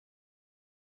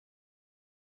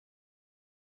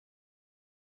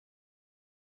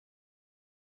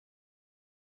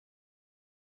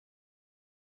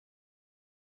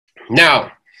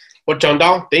Now,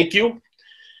 thank you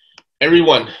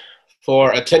everyone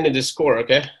for attending this score.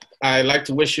 Okay, I'd like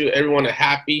to wish you everyone a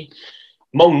happy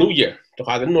Hmong New Year.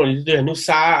 Okay,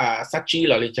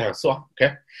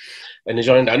 and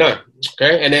enjoying that.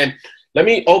 Okay, and then let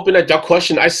me open up your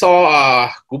question. I saw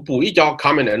y'all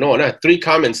comment no, 3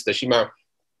 comments that she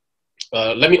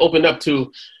let me open up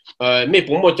to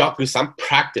some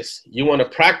practice. You want to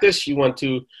practice, you want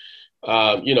to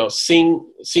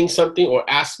sing something or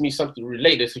ask me something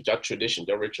related to your tradition,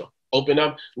 your ritual. Open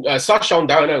up. Sasha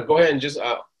down, go ahead and just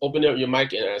open up your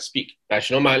mic and speak. A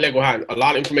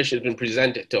lot of information has been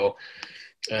presented to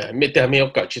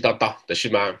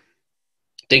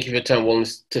thank you for your time, willing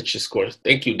to touch the scores.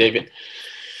 Thank you, David.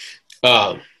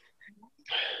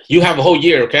 You have a whole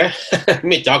year, okay?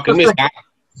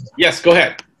 Yes, go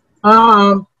ahead.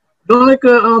 Rồi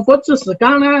bớt sự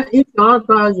cái này ít đó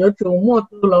ta giờ chủ mua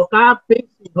từ lò cá biết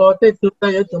rồi tới từ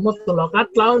ta giờ chủ mua từ lò cá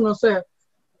lâu nó sẽ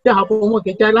cho họ mua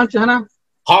cái trái lắm chứ hả?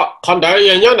 Họ còn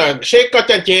đấy nhớ là sẽ có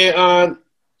cái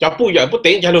cho bù giờ bù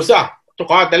tiền cho nó sao? Tôi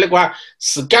có tại là qua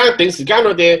thời gian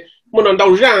nó để muốn làm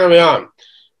đâu ra mà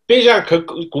bây giờ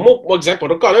cũng một example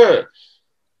đó có nữa.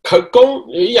 Khởi công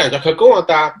一样的khởi工啊，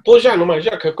大不像那么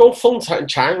像khởi工风产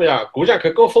强的呀，古像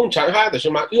khởi工风产哈的是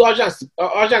吗？又要像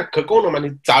khởi工的嘛，你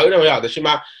早的呀的是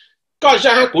吗？搞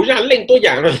像哈古像另多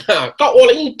样的呀，搞我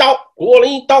了一刀，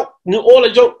你我了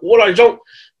中，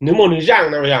你莫你让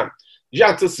的呀，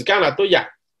让这是干了多样，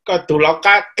搞杜老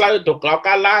家拉杜老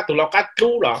家拉杜老家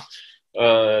猪了，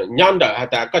样的哈，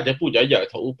大家不叫有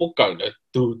头不讲的，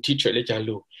都提出来讲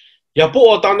路。อย่าพูด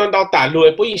ตอนนั้นเราตาลุย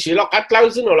พูดยิ่งสิเราคัดเล่า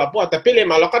ซึ่งเราพูดแต่เปลี่ยน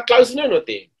มาเราคัดเล่าซึ่งนั่นเ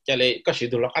องจะเลยก็สิ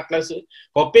ดูเราคัดเล่าซึ่ง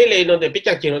พอเปลี่ยนนั่นเองเป็น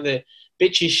จังจริงนั่นเองเป็น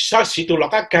ชีชอบสิดูเรา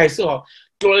คัดไกลซึ่งเขา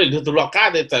ตัวเลยดูเราคัด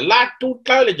แต่ลาดูเ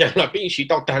ล่าเลยอย่างเราเป็นสิ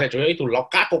ต่อตาเลยจนไอ้ดูเรา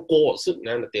คัดโกซึ่ง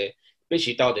นั่นเองเป็น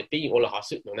สิต่อแต่เป็นยิ่งโอละหา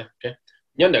ซึ่งนั่นนะโอเค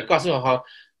ยันเดี๋ยวก็ซึ่งเ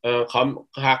ข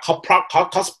าพร็อพ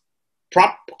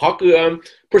เขาคือ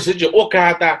procedure โอกา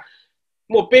ส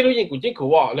莫背了因古今口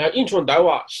话，来印传代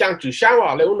话，相主相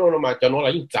话，来我弄了嘛，叫我来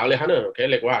印早了还能，OK，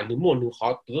来话你莫能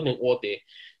好，都能我的，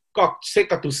个这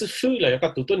个都是非了，个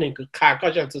都能个看，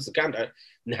个这样子是干的，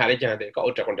你还来讲的，个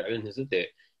我这个人你是的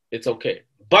，it's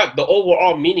okay，but the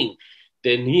overall meaning，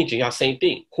的你就要 same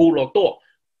thing，苦了多，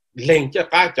人家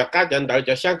人头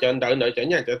就想人头呢，就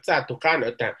人就在都干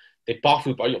了的，得保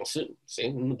护保用是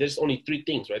，there's only 3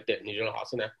 things right there，你觉得好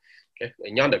是呢？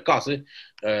样的告诉我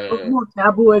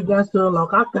家不会讲是老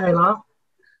家改了。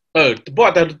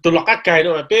不但都老家改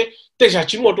了嘛，别等下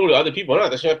去莫多了的 people 啦，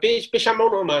但是别想忙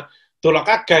了嘛，都老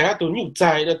家改啊，都牛仔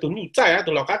啊，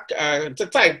都老家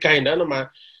再改了嘛，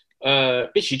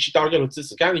别去到叫支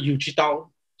持，刚又去到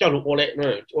叫我来，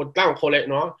我当我来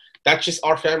喏 ，that's just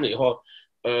our family 哈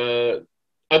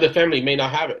，other family may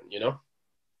not have it, you know.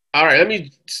 All right, let me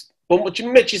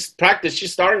just practice.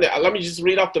 Just starting that. Let me just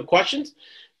read off the questions.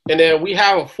 And then we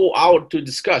have a full hour to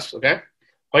discuss, okay?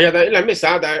 Oh yeah, let me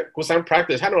say that go some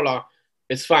practice.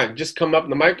 It's fine. Just come up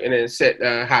the mic and then sit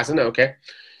Hasana, okay?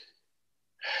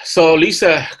 So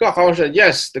Lisa,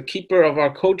 yes, the keeper of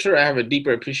our culture. I have a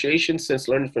deeper appreciation since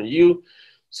learning from you.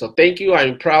 So thank you.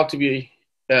 I'm proud to be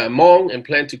Hmong and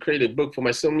plan to create a book for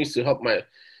my siblings to help my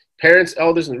parents,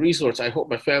 elders, and resource I hope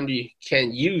my family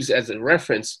can use as a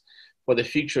reference for the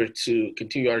future to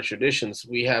continue our traditions.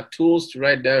 We have tools to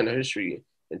write down the history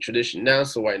and tradition now,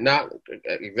 so why not?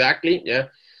 Exactly, yeah.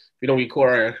 We don't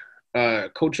record our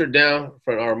culture down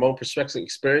from our Hmong perspective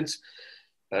experience.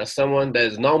 Someone that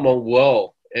is normal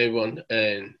well, everyone,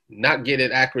 and not get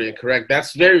it accurate and correct.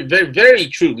 That's very, very, very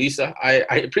true, Lisa.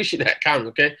 I appreciate that comment,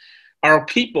 okay? Our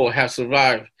people have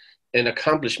survived and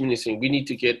accomplished many things. We need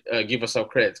to give ourselves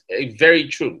credit. Very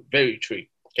true,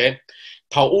 okay?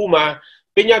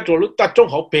 Bây giờ lúc ta trong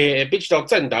học về biết到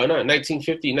正道呢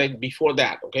1950 before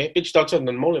that, okay? biết到正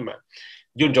道冇了嘛？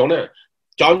用咗呢，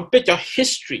講biết到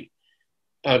history,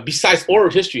 besides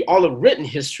oral history, all the written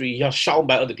history 要 shown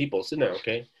by other people, 是呢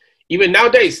okay? Even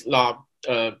nowadays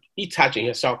一查證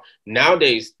要 show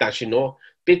nowadays， 但是呢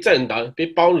，biết正道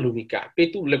，biết包路米噶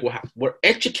，biết都那個哈 ，we're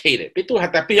educated，biết都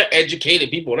係特別 educated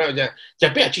people 呢，就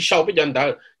別去 show 別正道，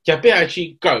就別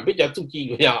去講，別就注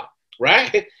意呀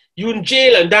 ，right？用這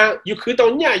人的，有去到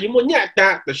伢，有冇伢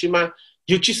的，就是嘛，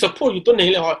有去 support 有多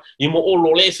年了哈，有冇我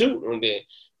落來數，的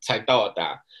才到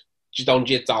的，知道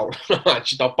這招了，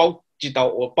知道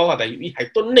我包的，有還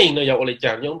多年了，要我來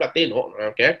講，用不電腦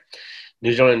 ，OK？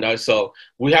 你種人的 ，so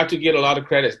we have to get a lot of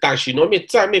credits， 但是我們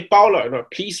再沒包了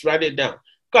 ，please write it down，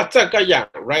 個這個樣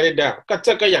write it down， 個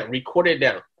這個樣 record it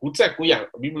down， 古這個樣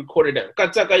we record it down， 個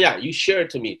這個樣 you share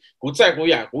it to me， 古這個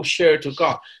樣 we share it to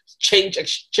God，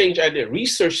 exchange idea，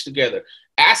 research together，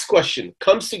 ask question,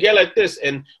 comes together like this,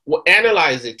 and we'll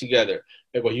analyze it together.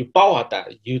 Like you bao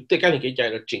that, you take any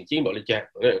get a changing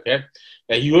okay?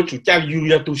 And you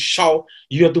have to shout,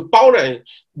 you have to bao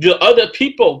the other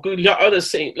people, the other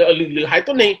saying, I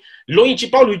don't know, long chi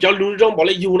bao you long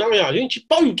bole you now, you chi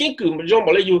bao you get good, long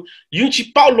bole you chi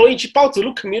bao long chi bao to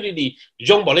look community,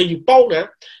 long bole you bao na,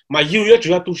 my you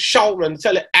have to shout and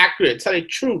tell it accurate, tell it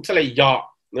true, tell it ya.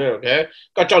 Okay,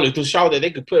 got y'all to shout that they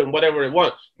could put in whatever they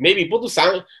want. Maybe people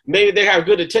sound, maybe they have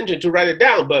good intention to write it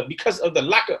down, but because of the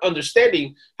lack of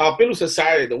understanding how Bilu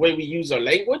society, the way we use our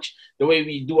language, the way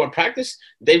we do our practice,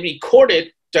 they record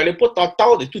it. They put that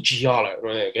down. They do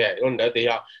okay, on that they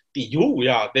are the you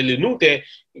they knew they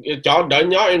y'all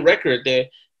done y'all in record. The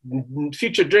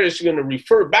future generation going to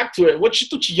refer back to it. What you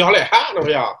do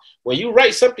when you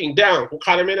write something down,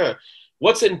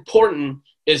 what's important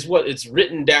is what it's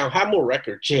written down. Have more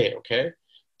record, okay?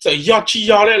 So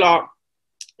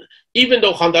even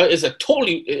though Honda is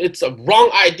it's a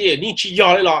wrong idea,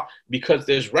 because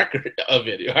there's record of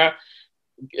it.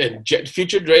 And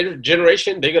future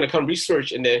generation, they're gonna come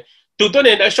research and then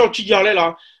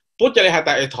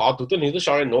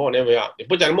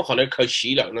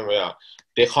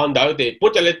they Honda they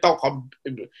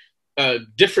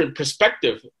different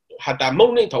perspective.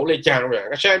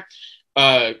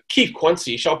 Keith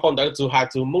Quincy,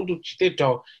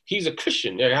 he's a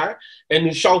Christian, yeah, and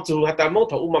he showed to had that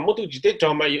motor, all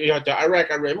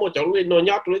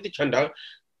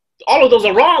of those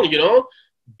are wrong, you know.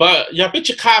 But yeah,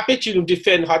 bitch, car, bitch, you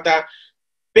defend had that.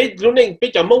 You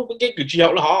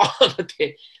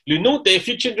know, the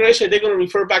future generation, they're going to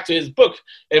refer back to his book.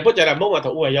 And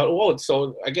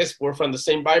so I guess we're from the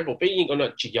same Bible. Okay,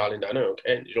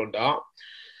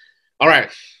 all right.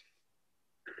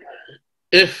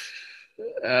 If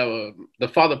the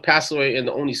father passed away and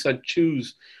the only son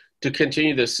choose to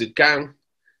continue the Sigang,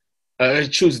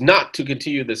 choose not to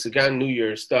continue the Sigang New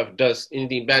Year stuff, does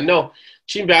anything bad? No.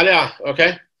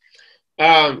 Okay.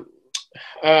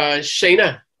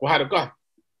 Shayna, what had go?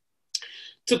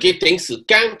 To get things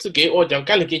Sigang, to get all your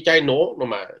Gallic no, no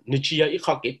man, Nuchia, you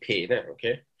can't get paid,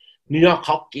 okay? New York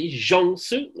hockey, Jean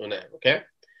suit, okay?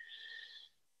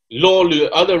 Law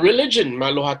other religion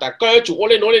mà lo hata cái chủ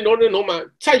ole nó mà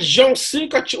tại dòng sư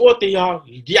các chủ thì ya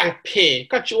yang phe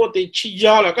các chủ thì chi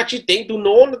ya là các chỉ tính tu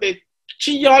nó thì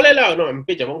chi ya lại là nó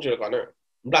bây giờ mong chờ còn nữa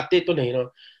đặt tên tôi này nó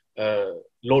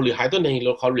lo lừa hai tôi này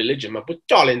lo họ religion mà bút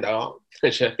cho lên đó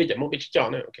bây giờ mong biết cho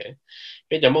nữa okay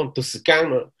bây giờ mong tu sự căng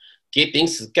nữa cái tính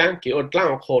sự căng cái ở lang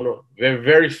họ nó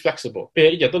very flexible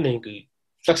bây giờ tôi này cứ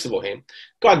flexible hen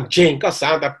còn Jane có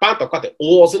sao ta bắt đầu có thể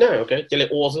ổ nữa okay chỉ là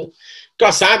ổ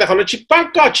got sad that chip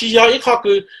back got you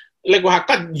like what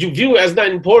you view as not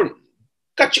important.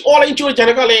 Got you all into it,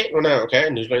 okay,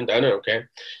 and learn that, okay.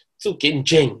 So getting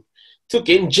Jane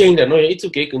that no, it's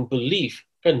okay, can believe,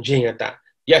 can Jane at that.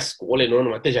 Yes, all in on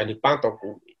my teacher,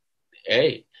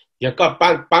 hey, you got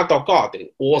band of God,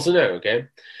 wasn't it, okay?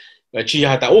 But she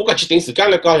had that, got you things to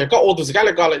got all those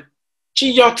got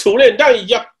she ya to let down,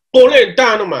 ya pull it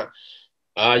down, man.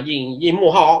 In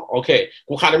more hall, okay,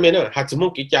 who had a minute, had to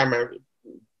monkey jam.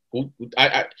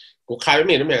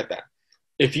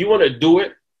 If you want to do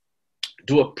it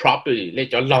properly.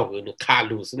 Let your love in the car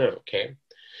loose, no, okay.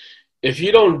 If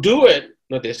you don't do it,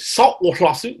 no, there's salt water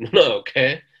lawsuit, no,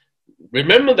 okay.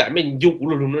 Remember that. I mean, you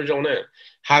know,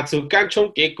 had to get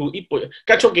chunk get go eat,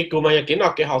 get chunk get go my get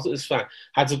not get house is fine.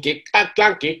 Had to get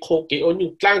clank get coke get on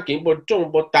you clank get but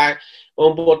don't but die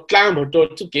on board clam or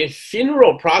to get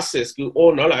funeral process go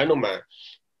all no, I know, man.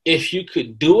 If you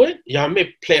could do it, you may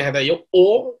plan that you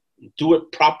all do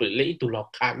it properly to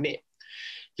lock me.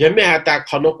 You may have that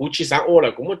conno which is an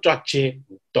order,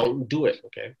 don't do it,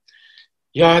 okay?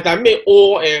 Yeah, that may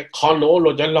all a conno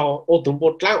or the law or the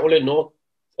boat land only no,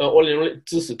 only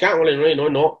to the can only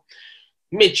no.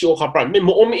 Make your copper,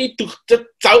 only to the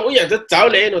Tao,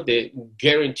 the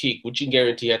guarantee, which you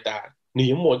guarantee at that.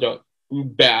 No more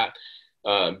bad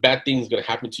things gonna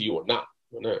happen to you or not,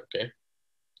 okay?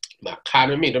 Mà khá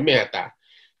nó mình nó mẹ ta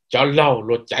cho lâu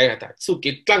lo chạy ta su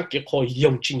cái tăng cái khó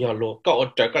dùng chính nhau lo có ở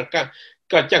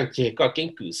có chẳng chế có cái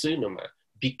cử xử nữa mà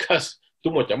because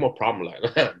too much more problem lại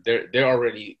there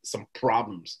already some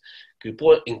problems cứ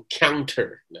bộ encounter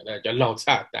là cho lâu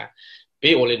xa ta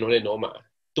bé ô lên nó mà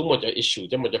too much issue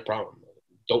too much problem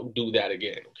don't do that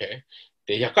again, okay.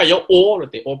 Thì có yếu all là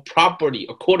they all property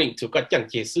according to các chẳng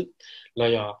chế sự là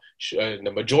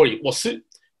the majority ô sự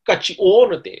các chỉ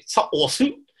all là they sao ô sự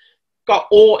có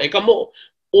ô ấy có một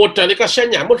ô trở lại có sinh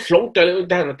nhà một sống trở lại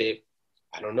đang là để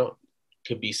I don't know,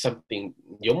 could be something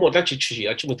有冇得去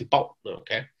而只冇得包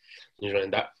okay, you know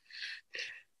that.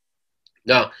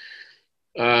 Now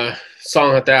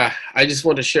Song that I just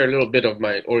want to share a little bit of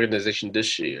my organization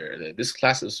this year. This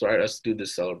class inspired us to do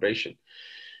this celebration.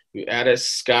 We added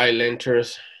sky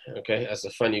lanterns, okay, as a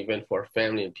fun event for our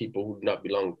family and people who do not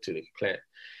belong to the clan.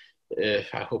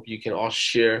 I hope you can all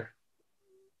share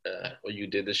what you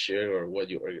did this year or what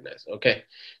you organized. Okay,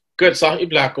 good. So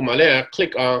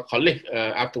click on link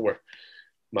afterward.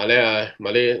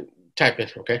 Male type in.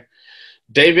 Okay.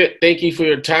 David, thank you for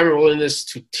your time and willingness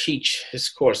to teach his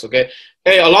course. Okay.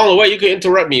 Hey, along the way, you can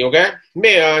interrupt me. Okay.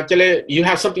 You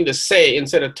have something to say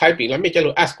instead of typing. Let me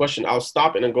ask a question. I'll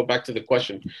stop and then go back to the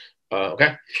question.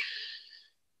 Okay.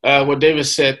 What David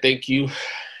said, thank you.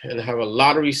 And I have a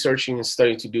lot of researching and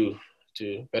studying to do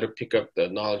to better pick up the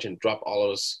knowledge and drop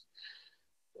on us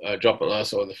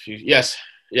or the future. Yes.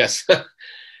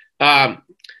 A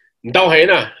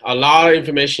lot of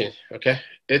information. Okay.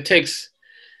 It takes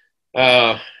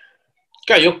if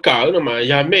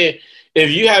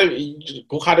you have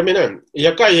go hard a minute,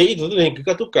 you got you either think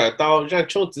got to go到让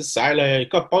窗子晒了，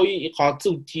个包一好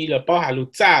做机了，包下路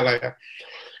炸了，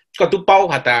个都包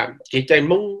下的，其在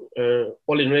蒙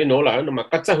我哋嚟攞啦，那么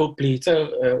个真好 please，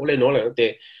 我嚟攞啦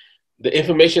的，the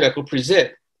information I could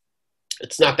present,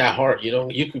 it's not that hard, you know,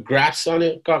 you could grasp on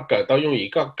it，个到用一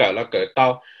个啦个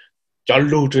到，就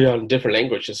录这样 different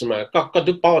languages 嘛，个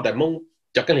都包的蒙。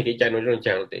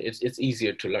It's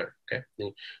easier to learn. Okay,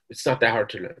 it's not that hard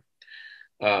to learn.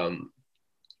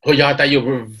 That you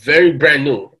were very brand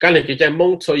new. 咁你嘅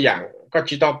蒙錯樣，個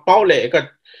知道包嚟個學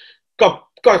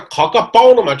個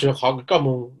包咯嘛，就學個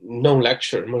冇 no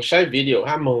lecture，冇細 video，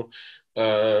嚇冇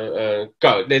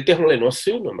個你啲可能攞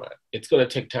書咯嘛。It's gonna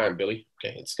take time, Billy.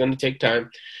 Okay, it's gonna take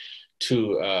time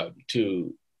to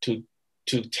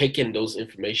take in those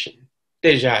information.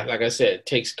 Déjà, like I said, it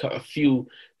takes a few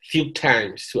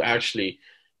times to actually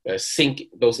sink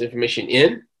those information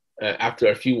in after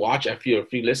a few watch, after a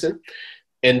few listen,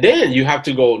 and then you have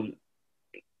to go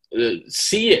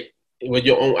see it with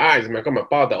your own eyes. Mà có mà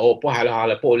bao da oh, 不係啦，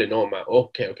啦，不嚟攞嘛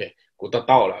 ，OK， 我得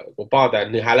到啦，我包的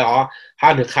你係啦啊，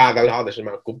嚇你看得了的是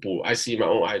嘛，我不 I see my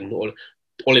own eye，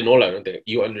 我嚟攞啦，對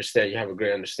 ，you understand, you have a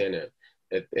great understanding,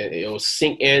 it will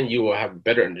sink in, you will have a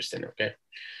better understanding, OK，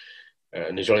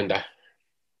 你說的。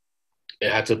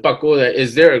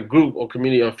Is there a group or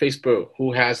community on Facebook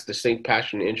who has the same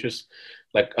passion and interest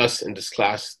like us in this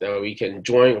class that we can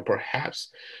join or perhaps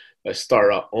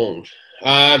start our own?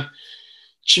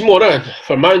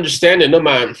 From my understanding,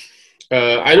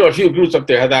 I know a few groups up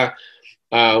there that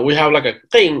we have like a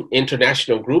Qing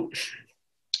international group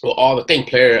with all the Qing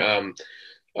players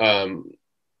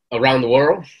around the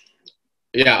world.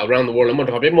 Yeah, around the world.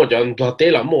 Okay.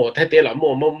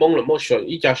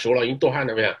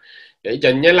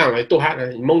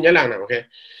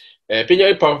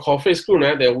 For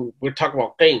Facebook, we talk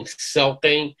about things, sell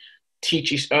things,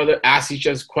 teach each other, ask each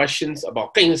other questions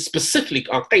about things, specifically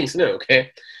on things.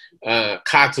 Okay.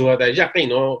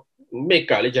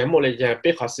 Make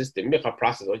a system, make a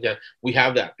process. We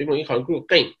have that. People in group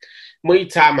thing.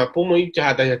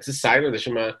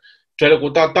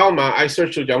 I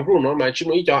searched the group, no, my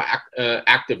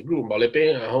active group,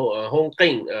 Hong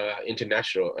Kong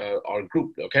international or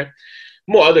group, okay.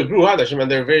 More other group,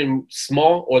 they're very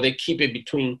small or they keep it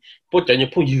between. Put on your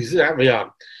put use that we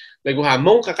are. Like we have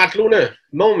Mong Katluna,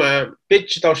 Moma,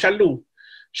 bitch,到山路，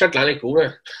山南的股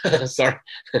呢，sorry，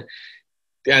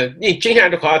 你今天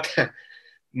的话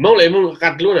，Mong来Mong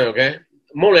Katluna，OK，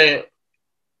 Mong来。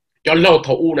叫老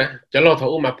头屋呢，叫老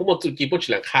头屋嘛，不么自己不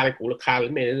起来卡的，鼓了卡了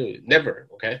没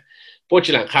 ，never，OK， 不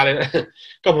起来卡的，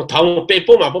咁我头被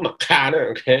不嘛不嘛卡的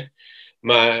 ，OK，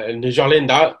 嘛你教领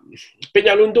导，被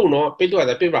人轮动喏，被多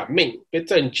少被把命，被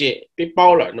政界，被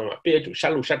包了喏嘛，被就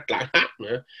山路山拦哈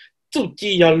呢，自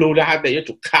己要路了还得要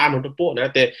就卡喏都不呢，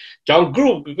得讲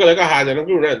group 个那个哈子那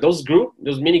group 呢 ，those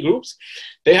mini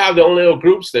groups。They have their own little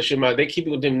groups that they keep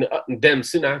it within them.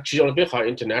 So now,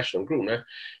 international group.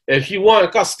 If you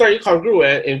want to start your group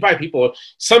and invite people,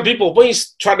 some people when you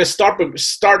try to start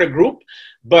a group,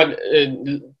 but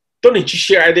don't need to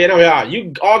share idea.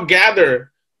 You all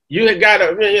gather. You got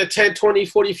 10, 20,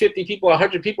 40, 50 people,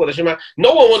 100 people.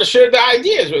 No one want to share the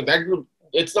ideas with that group.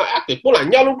 It's not active. 不然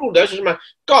你要入 group 的是什么？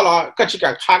搞了，各去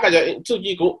干卡个叫自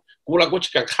己股，股了过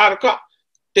去干卡了个。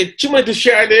They too much to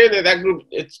share there that group.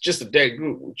 It's just a dead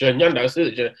group.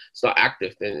 It's not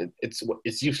active. Then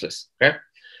it's useless. Okay.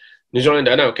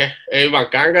 Okay.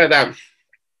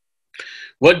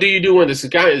 What do you do when the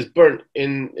sky is burnt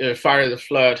in a fire, the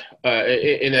flood,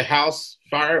 in a house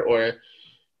fire or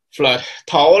flood?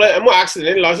 I'm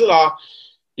accident.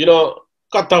 You know,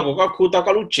 個到個枯到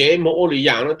個路節冇我哋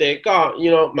養咯，哋個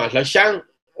you know 買嚟香，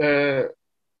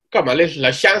個買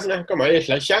嚟香先啦，個買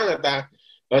嚟香啦，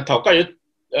但頭個要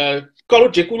高路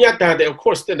节姑娘单的 ，of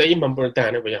course 的一门不是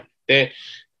单的不一样，对，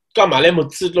干嘛嘞？没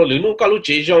知道，你弄高路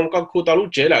节上，高苦道路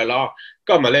节来了，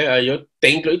干嘛嘞？有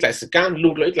定咗一来时间，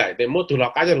录咗一来，但冇读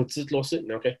了，大家都知道是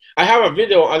 ，OK。I have a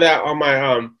video on that on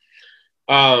my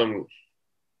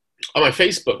on my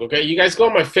Facebook. Okay, you guys go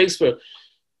on my Facebook.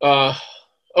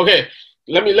 Okay.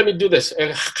 Let me do this.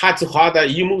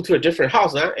 You move to a different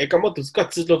house, huh? How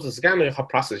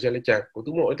process video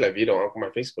on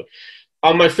my Facebook.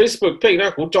 On my Facebook page,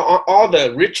 all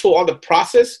the ritual, all the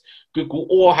process,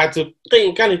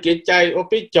 everything,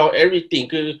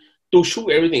 to shoot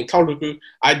everything.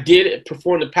 I did it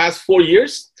perform the past 4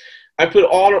 years. I put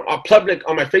all public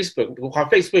on my Facebook.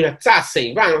 Facebook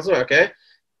okay.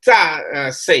 成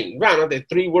让的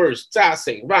 3 words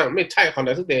成让没太好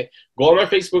的是的 go on my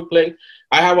Facebook link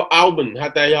I have an album 它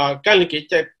的要干了给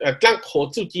在刚好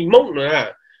自己梦呢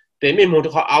的没梦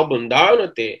的好 album 到了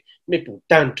的没不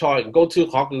单超 go to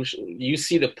you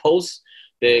see the post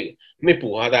的没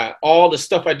不好的 all the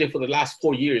stuff I did for the last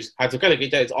 4 years 还是干了给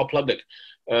在 it's all public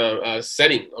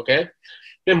setting okay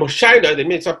没么晒的的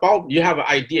没在包 you have an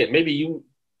idea maybe you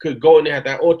could go in there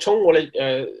的我从我的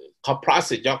考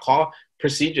process 要考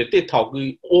procedure 对头个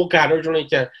我干到中来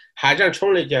讲，还这样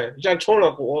冲来讲，这样冲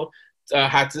了我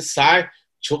还是晒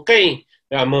出根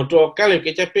么做干了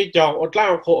给这比较我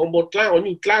当和我不当我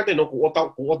你当的我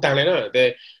当来了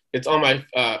的 it's on my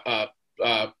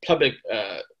public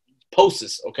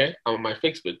posts okay on my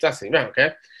Facebook 这是咩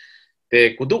okay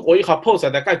的我都我一下 post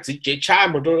大概直接查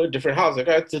么做 different house 大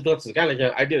概知道自干来讲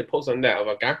I did a post on that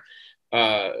我讲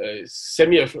send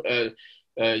me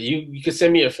you can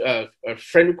send me a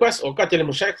friend request or got them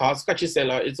share calls got you say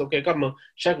it's okay got me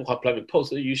share call public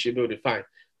post you should be able to find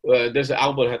there's an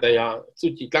album that they are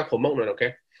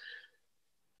okay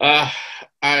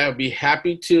I'll be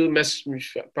happy to message me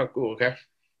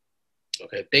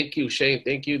okay thank you Shane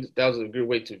thank you that was a good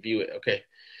way to view it okay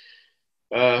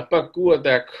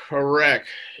that correct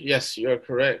yes you're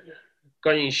correct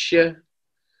关于些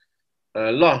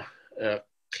law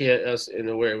clear us in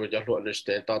a way where you don't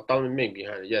understand. Behind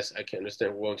it. Yes, I can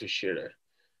understand. We want to share that.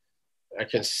 I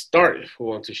can start if we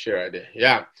want to share it.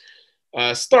 Yeah.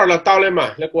 Start 了到了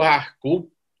嘛，那个哈，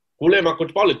古来嘛，古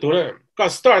包里多呢。个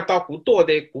start 到古多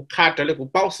的，古卡着了古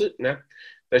包是呢。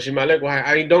但是嘛，那个哈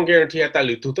 ，I don't guarantee 到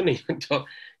里头的呢，就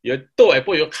有多一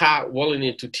步有卡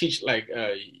willing to teach like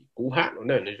古哈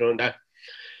那种的。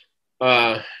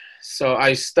So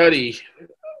I study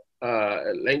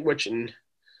language and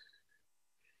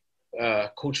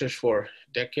cultures for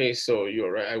decades, so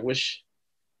you're right. I wish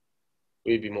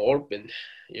we'd be more open.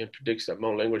 It predicts that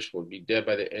Hmong language will be dead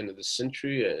by the end of the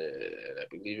century. I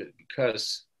believe it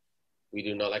because we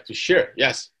do not like to share.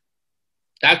 Yes,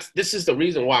 this is the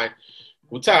reason why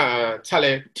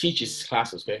Tale teaches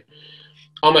classes. Okay,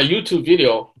 on my YouTube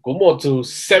video, go more to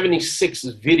 76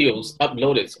 videos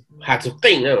uploaded. Had to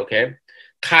think, okay,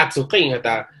 had to think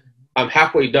that I'm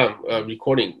halfway done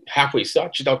recording. Halfway, so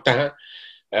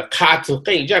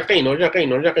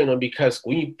because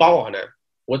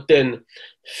within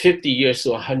 50 years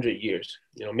to 100 years,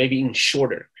 maybe even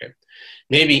shorter, okay?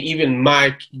 Maybe even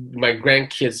my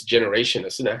grandkids' generation,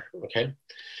 okay?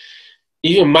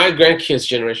 Even my grandkids'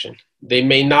 generation, they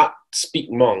may not speak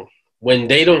Hmong. When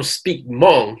they don't speak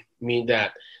Hmong, mean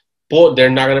that they're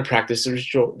not going to practice the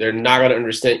ritual. They're not going to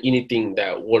understand anything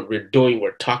that what we're doing,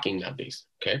 we're talking nowadays,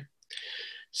 okay?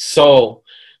 So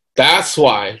that's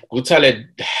why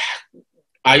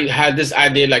I had this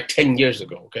idea like 10 years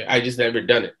ago. Okay, I just never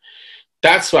done it.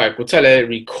 That's why record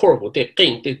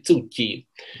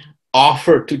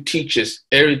offer to teach us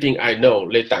everything I know.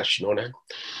 The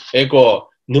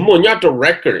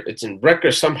record, it's in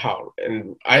record somehow,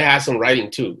 and I had some writing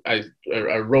too. I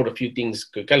wrote a few things.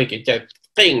 Record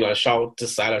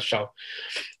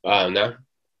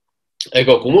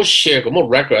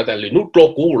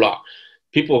that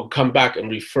people come back and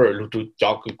refer to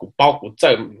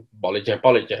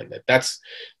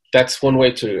that's one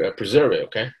way to preserve it,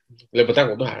 okay?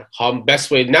 How best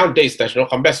way nowadays that's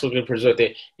not how best way to preserve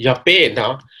it. You pay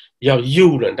now, you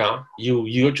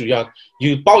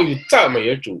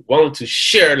want to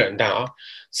share it now.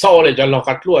 So let you look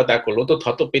at that go to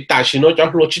talk to pay dash no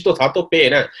just look to talk to pay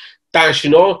na. Dash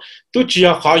no to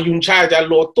how you try that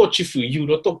law to chief you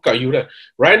to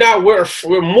right now we're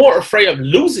more afraid of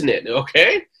losing it,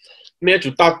 okay? Okay.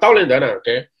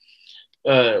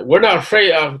 We're not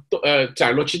afraid of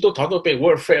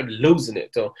we're afraid of losing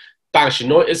it. So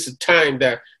it's a time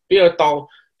that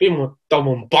people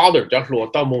don't bother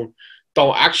don't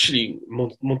actually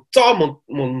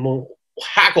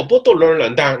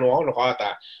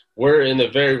we're in a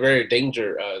very, very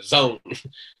danger zone.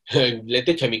 Let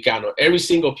the Jamaican, every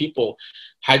single people,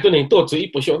 I don't think to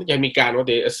eat the Jamaican,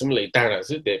 they assimilate down,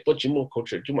 so they put more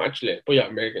culture, too much, but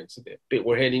Americans,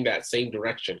 we're heading that same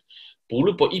direction.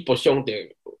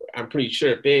 I'm pretty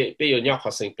sure they are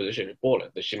not same position in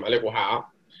Poland. The Shimaleguha,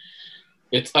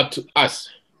 it's up to us.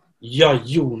 Yeah,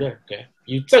 you, okay?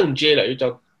 You don't jail, you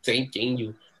don't think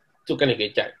you to kind of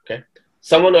get that, okay?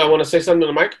 Someone I want to say something to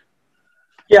the mic?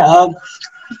 Yeah,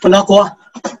 Panaqua.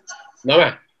 No,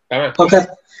 man. Okay.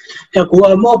 Yeah,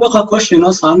 more about a question.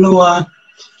 Sanu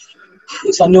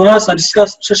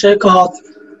discuss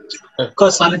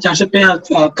because Sanu chance pay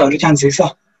a chances.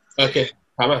 Okay.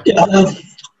 Yeah,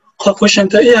 question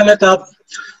to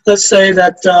let's say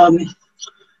that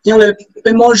you know,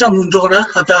 be more jam drona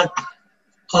that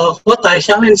what I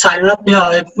shall in China,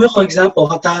 yeah, for example,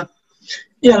 that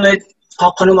you know,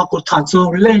 how can I put time to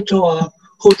relate to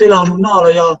who they are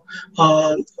now,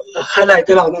 highlight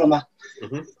the law.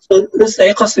 So let's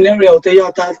say a scenario they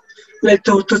are that like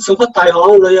to support đại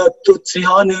học rồi to chỉ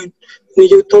họ你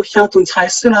要到下段菜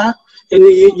是啦，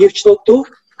你要做到，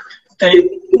但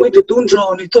每段段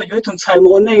做你都要段菜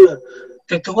冇呢啦，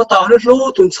但到我大學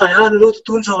攞段菜啊，攞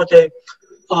段做嘅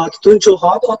段做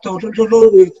好，我到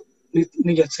攞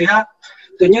你就知啦，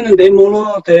但因為你冇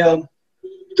咯，但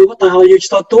到我大學要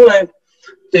做到咧，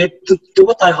但到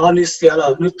我大學你寫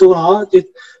啦，你到下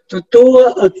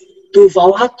到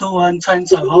vào hát到thành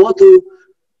giờ họ từ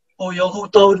hồi hậu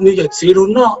tàu như vậy chỉ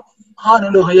luôn nó hát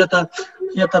nó hay là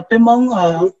ta bên mong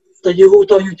tại vì hậu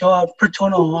tàu cho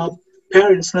paternal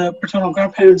parents là paternal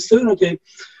grandparents xứ nó thì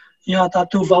ya ta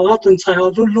từ vào hát từ thành họ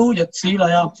luôn vậy chỉ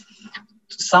là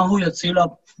sang hồi vậy chỉ là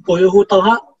hồi hậu tàu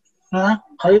hát nè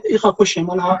hay ít cái question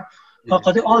mà nó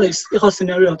có thể always ít cái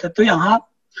scenario thì tôi hát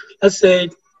let's say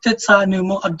thế sao nếu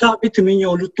mà adapt between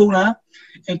nhau lúc tu nè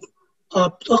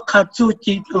tôi khát chú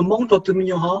chỉ mong tôi tụi mình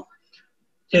nhiều họ,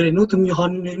 thì nếu tụi mình họ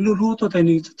nếu tôi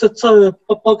thì rất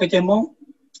rất bao cái mong,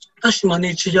但是嘛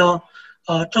你只要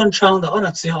正常的，那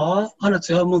只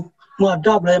要么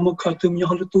打来么看tụi mình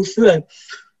họ读书嘞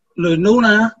，rồi nếu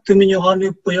na tụi mình họ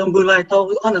nếu bây giờ bữa lại tao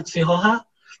那只好哈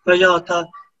，bây giờ ta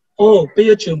bây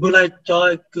giờ trường bữa lại cho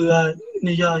cái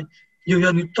你要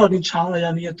你到你长了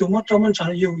呀，你多么专门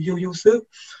长有事，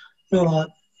那么。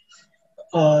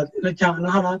来讲的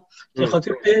话呢，就好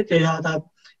像别的他，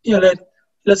因为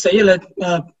let's say 比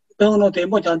如我哋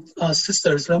冇講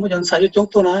sisters 啦，冇講菜一種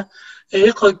多啦，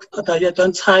佢但係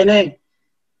講菜呢，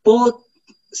不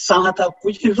上下佢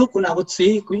一路佢那個字，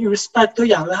佢 respect 都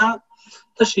樣啦，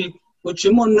但是我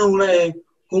專門弄咧，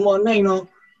我冇呢咯，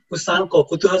我上個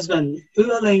佢對 husband，佢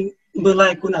嚟唔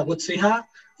嚟佢那個字哈，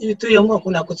佢對有冇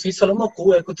佢那個字，所以冇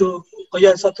估嘅，佢都個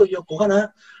人實都有估嘅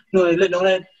啦，嚟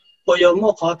咧，我有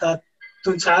冇覺得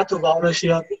？tuần sáng tụi vào là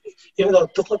xíu, nhưng mà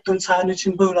tụi tuần sáng như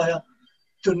chim bưu là,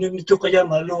 tụi cái gì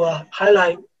mà lùa hai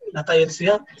lại là tại gì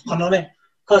á, còn nó này,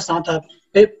 có sáng ta,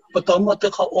 bắt đầu mà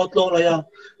tụi họ ô tô là,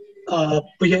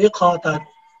 bây giờ họ ta,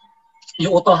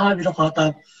 những ô tô hai bây giờ họ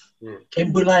ta, cái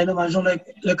bưu lại nó mà trong này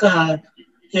là cái hàng,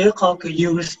 những họ cứ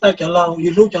yêu respect cho lâu,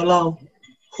 yêu lúc cho lâu,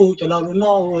 khu cho lâu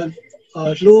lâu,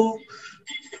 lúc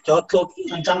cho tốt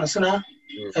anh chàng là sao na,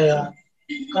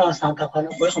 có sáng ta còn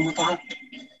với không ta.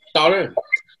 Tao nữa,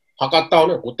 họ có tao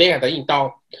nữa, của té tại vì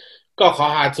tao có họ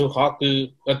hai chú họ cứ,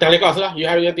 tao lấy có sao? You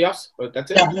have anything else? That's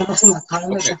it.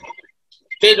 Okay.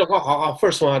 Thế rồi có họ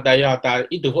first one tại tại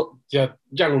ít từ phút giờ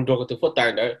gia đình rồi từ phút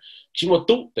tại đấy chỉ một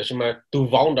tú, tại sao mà từ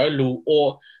vòng đấy lù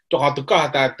ô cho họ từ cả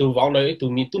tại từ vòng đấy từ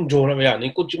mình tuân rồi là bây giờ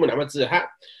nên cũng chỉ một nắm chữ hát,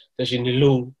 tại sao nên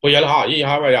lù bây giờ là họ gì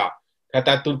họ bây giờ,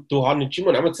 tại từ họ nên chỉ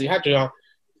một nắm chữ hát rồi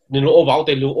nên lù ô vòng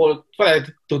tại lù ô phải là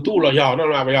từ tú là giờ nó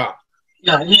là bây giờ.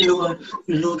 Yeah,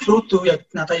 lu tu ya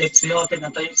nata ya sio te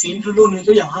nata ya sin lu ni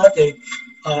tu yang ha te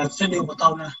se ni ba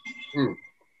tao na.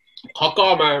 Họ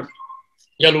có mà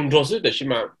ya lun rồi để xem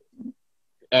mà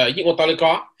những con tao lấy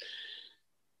có.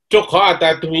 Cho họ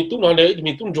ta tụi mình tu nó đấy, tụi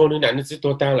mình tu rồi nên là sẽ to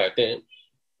tăng lại thế.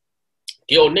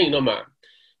 Cái ổn định nó mà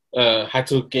hai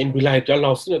thứ cái bữa lại cho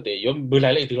lao sư để dùng bữa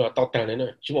lại thì nó tao tăng đấy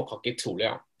nữa, chỉ một cái thủ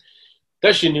liệu.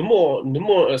但是你莫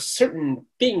certain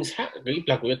things 哈，个一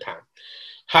般个谈。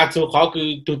Hà chú họ cứ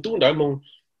tụt tụt đó mong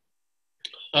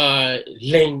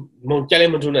lên mong cha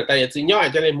lên mong chúng là tại vì nhỏ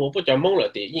cha lên mong bố cho mong là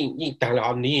để nhưng tăng là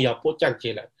anh ấy bố chẳng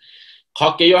chế là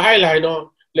họ kêu hai lại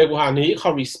nó lấy của họ này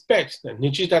họ respect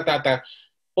này chỉ ta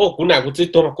ô cũng nào cũng chỉ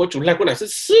tôi mà có chủ lại cũng nào sẽ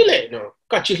xử lệ nó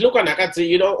có chỉ lúc cái nào cái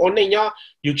gì đó anh ấy nhá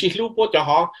dù chỉ lúc bố cho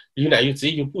họ dù này dù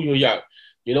gì dù bù dù giờ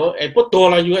you know em bố to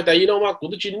là dù tại vì nó mà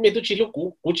cũng chỉ lúc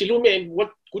cũng chỉ lúc mẹ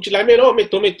cũng chỉ lại mẹ nó mẹ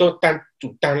tôi tăng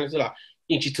chủ tăng là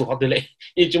in chỉ thuộc được lấy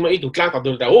in chỉ mà ít thuộc lang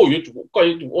được oh you coi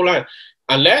you online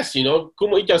unless you know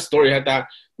cũng một ít story hay ta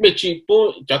mấy chỉ po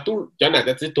cho này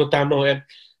ta chỉ tôi ta mà em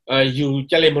you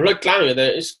cho lên một lớp lang rồi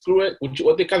đấy screw cũng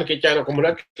chịu cái cái cái nó cũng một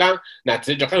lớp lang nãy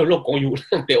chỉ cho cái lúc có you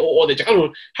để để cho cái lúc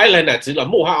highlight nãy chỉ là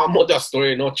mua cái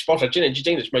story nó chỉ bảo là trên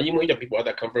chỉ mà因为有 people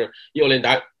that come from 有人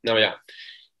来那么样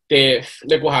để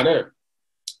của hắn nữa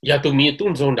giờ tụi mình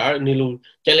tung zone đó nên luôn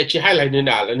cho nên chỉ highlight nên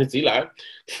là nên chỉ là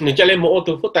nên cho nên một ô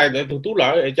tô phút tài để tụi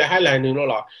là cho highlight nên nó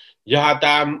là giờ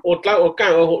ta ô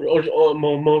cang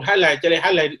một highlight cho nên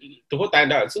highlight tụi phút tài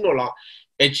đó xin nó là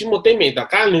chỉ một tên mình ta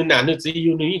cang nên là nên chỉ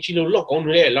yêu nên chỉ là lóc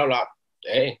công nên là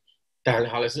đấy但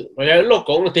係是我有落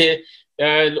講嘅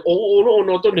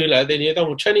我都你嚟嘅，當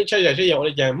我出年出日出日我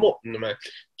哋就冇，係咪？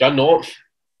就攞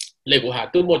你估下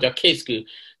都冇就 case 嘅，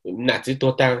嗱只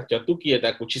多單就都記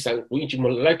得，佢其實佢已經冇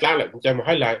嚟拉嚟，就冇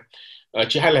喺嚟，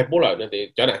只喺嚟波嚟，我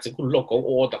哋就嗱只佢落講，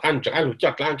我特間就喺度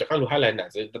執單，就喺度喺嚟嗱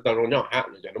只得到容量下，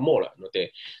就都冇啦，我哋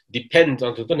depend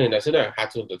on 都係嗱先啦，下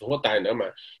次就同我帶啦嘛，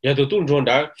有到都做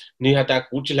到，你係但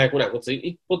估起嚟嗰兩個字，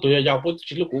不對要不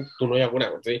只係估同我有嗰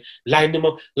兩個字，嚟你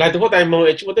冇嚟到我帶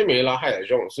冇，只不過未啦，係嚟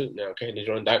用先，你 OK 你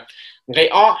做到，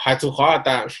我下次可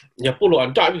但又不如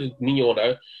按照你用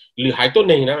的，你係都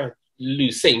你啦，你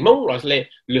成夢落嚟，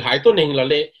你係都你落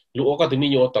嚟，你我覺得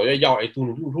你用到要係都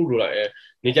嚟。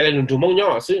你家嚟輪做夢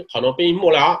樣是可能俾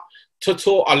冇啦，出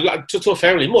錯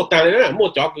family 冇單咧，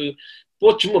冇咗佢，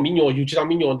我全部民謠要知道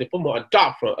民謠，你不冇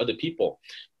adopt from other people，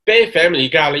 俾 family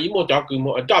家嚟冇咗佢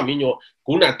冇 adopt 民謠，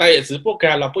古難第一次不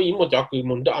家啦，不冇咗佢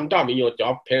冇得 adopt 民謠，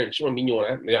咗 parents 全部民謠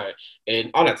咧，你係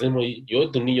我嗱真係有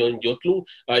度民謠有路，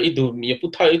一度民謠不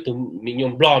太，一度民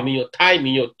謠 block 民謠太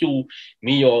民謠做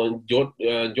民謠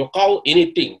有高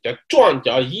anything 就轉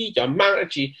就依就掹一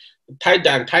次太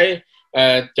難太。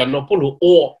cho nó不如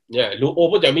ô, lú ô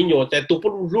bây giờ mình nhớ tại tụ不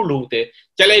如lú thế,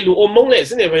 cho nên lú ô mông này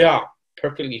xin này à,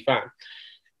 perfectly fine.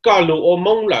 Có lú ô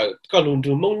mông là có lú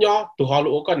trừ mông nhá, tụ họ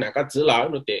lú ô có nãy cái chữ là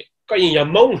nó thế, có gì nhà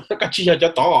mông, cái chỉ là cho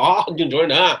tỏ, nhưng rồi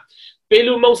nữa, bây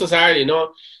lú mông society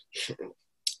nó,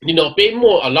 you know, bây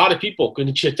more a lot of people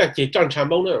cứ chia chắc chỉ chọn chăm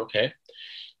mông nữa, okay,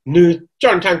 nữ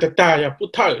chọn chăm tất cả ya不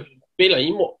太，bây là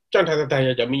ý một chọn chăm tất cả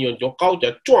ya mình nhớ cho cao cho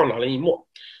chọn là ý một.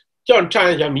 Chọn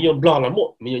trai giờ mình dùng blog là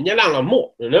một, mình dùng nhã lang là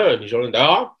một, nữa mình nói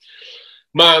đó,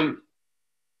 mà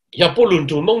giờ bố luận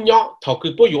chủ mong nhọ, thọ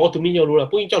cứ bố yếu tụi mình nhiều luôn là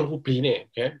bố in trong hụp lì này,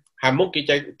 ok, hàng mong cái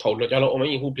trái thầu là cho nó ôm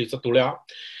in hụp lì sắp tụi léo,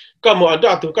 còn một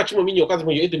đó tụi các chúng mình nhiều các chúng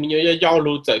mình tụi mình nhiều giao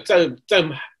lưu在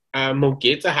mong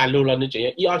kế在hà lưu là như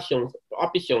vậy, ý ở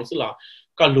形式là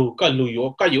cái lưu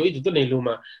yếu cái yếu ít tụi này lưu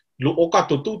mà lưu ở các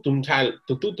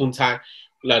tụi tuần trai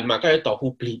là mà cái tàu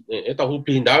hụp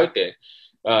lì đó để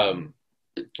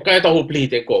cái tàu hụp lì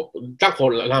để có các họ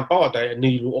làm bao tại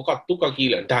nếu我個都個技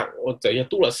能但我就要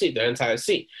多了識的人才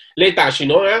識你但是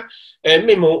呢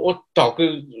咩冇我到個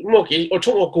冇幾我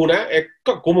從我估呢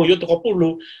個我冇有到個不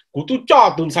如我都抓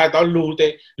斷晒到路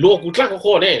的路我那個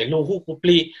可呢路好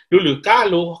汙路家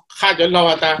路下咗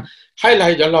落但喺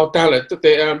嚟咗落單嚟都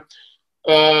得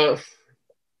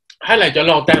喺嚟咗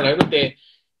落單嚟都得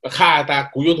下但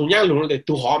古有同樣路嚟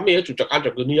都好咩就啱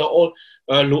就佢你要我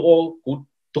路我古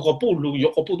tụi có bù lù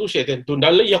có bù tu sửa tiền tụi đã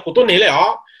lấy của tôi này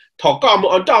là thọ cả một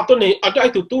anh ta tôi này anh ta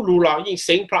tụi tu lù là những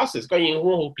same process cái những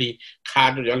không hợp lý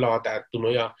khá được là tại tụi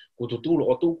nó của tụi tu là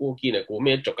tu của kia này của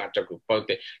mấy chục cả chục bao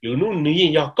tiền nếu nó những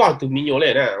gì có tụi mình nhiều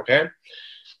này nè ok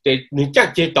để你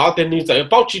chắc chế đó thì你只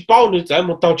包起包你只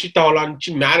một tàu chỉ tàu là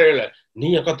chỉ matter là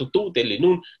你要có tụi tu để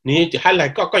你只还来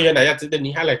个人来只得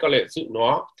你还来个来是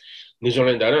nó你说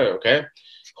人家呢 ok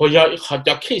เขา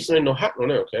จะ case 呢nó hát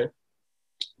nó ok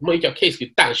每一個 case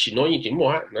嘅但是我已經冇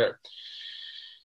啊，